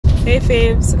Hey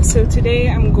faves, so today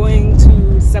I'm going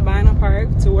to Savannah Park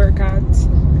to work at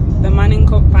the Manning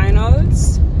Cup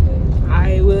finals.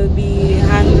 I will be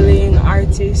handling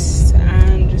artists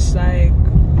and just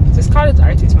call it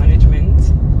artist management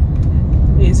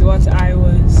is what I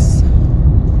was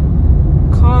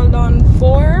called on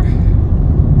for.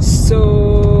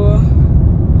 So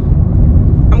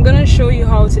I'm gonna show you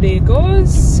how today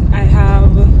goes. I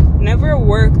have never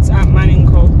worked at Manning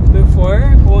Cup before,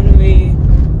 only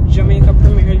Jamaica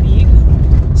Premier League.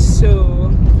 So,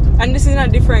 and this is in a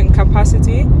different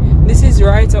capacity. This is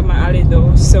right up my alley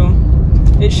though, so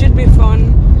it should be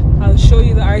fun. I'll show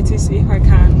you the artists if I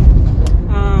can,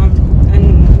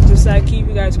 and just keep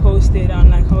you guys posted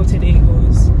on how today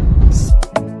goes.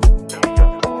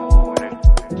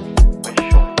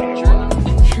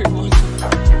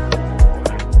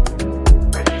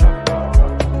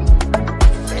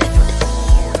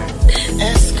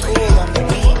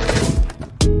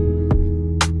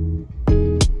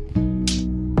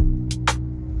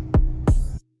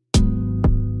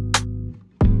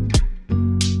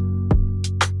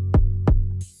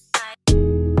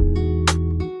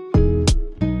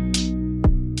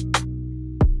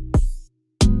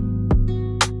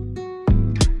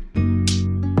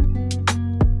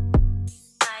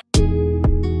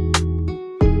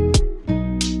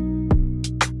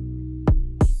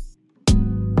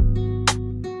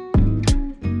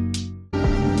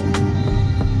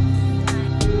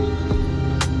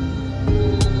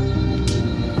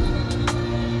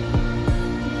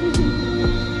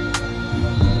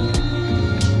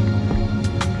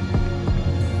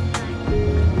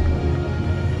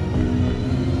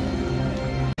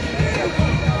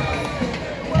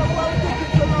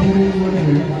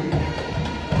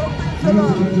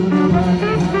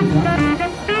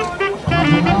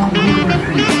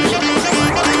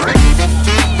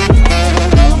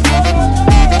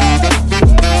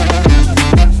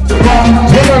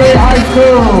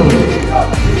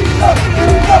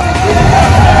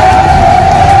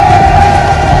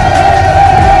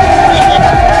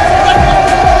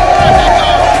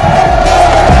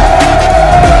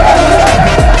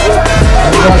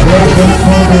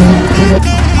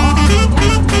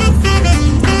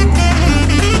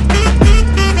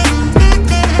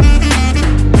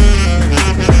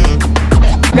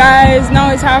 Guys,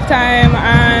 now it's halftime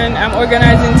and I'm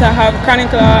organizing to have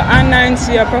Chronicler and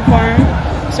Nancy perform,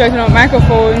 starting up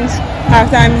microphones.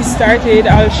 Halftime is started.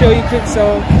 I'll show you clips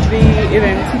of the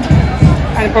event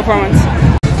and the performance.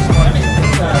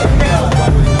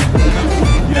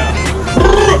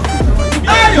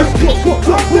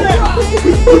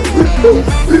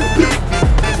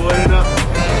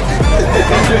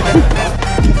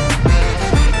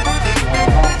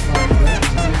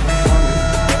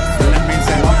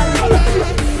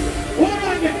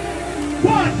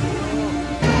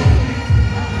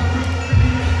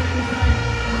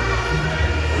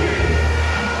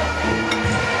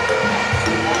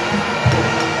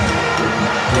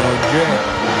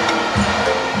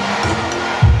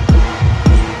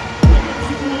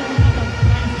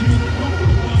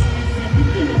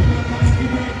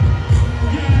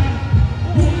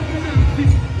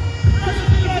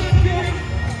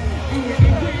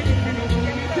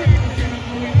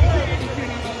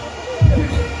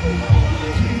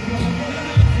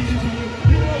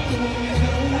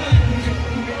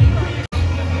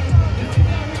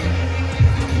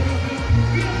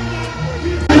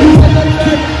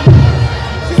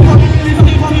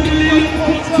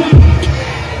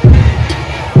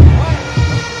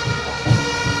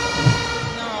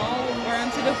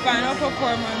 Final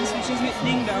performance, which is with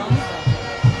Ding Dong,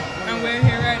 and we're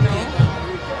here right now.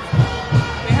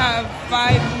 We have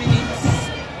 5 minutes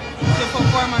to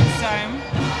performance time,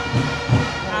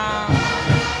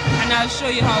 and I'll show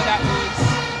you how that goes.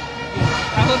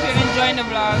 I hope you're enjoying the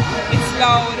vlog. It's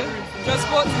loud. Just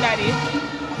spoke to Daddy.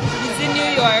 He's in New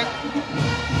York.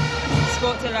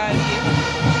 Spoke to Lali,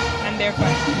 and they're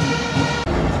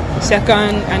fine.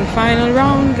 Second and final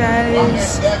round,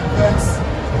 guys.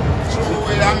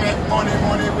 I make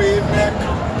money, we make.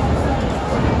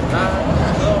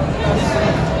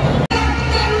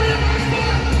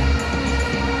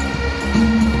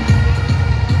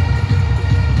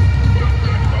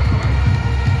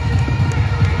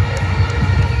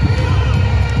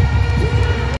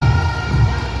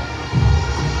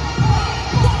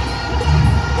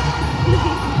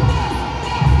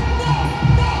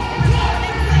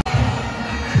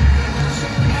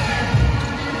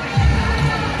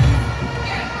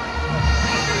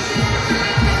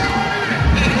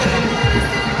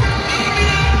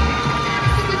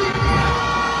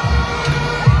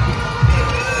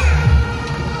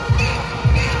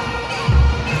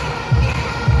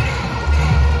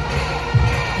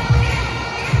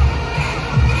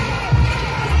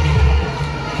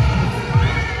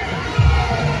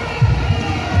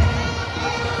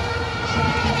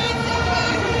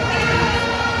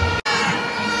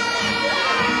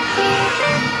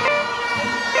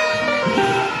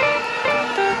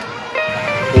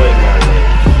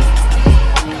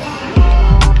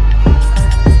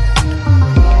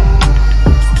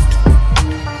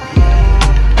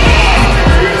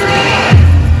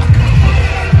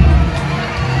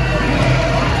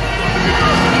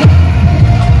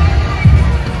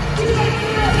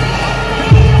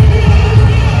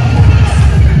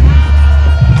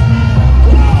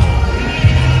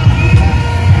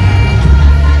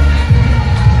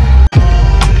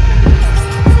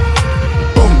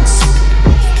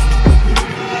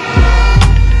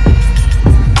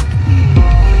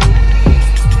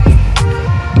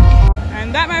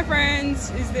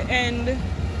 the end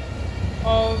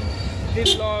of the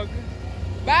vlog.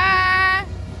 Bye!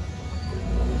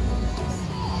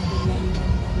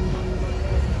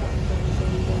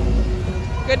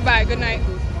 Goodbye, good night.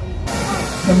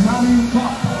 The Manning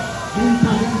Cup being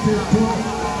presented to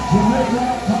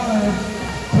Jamaica College.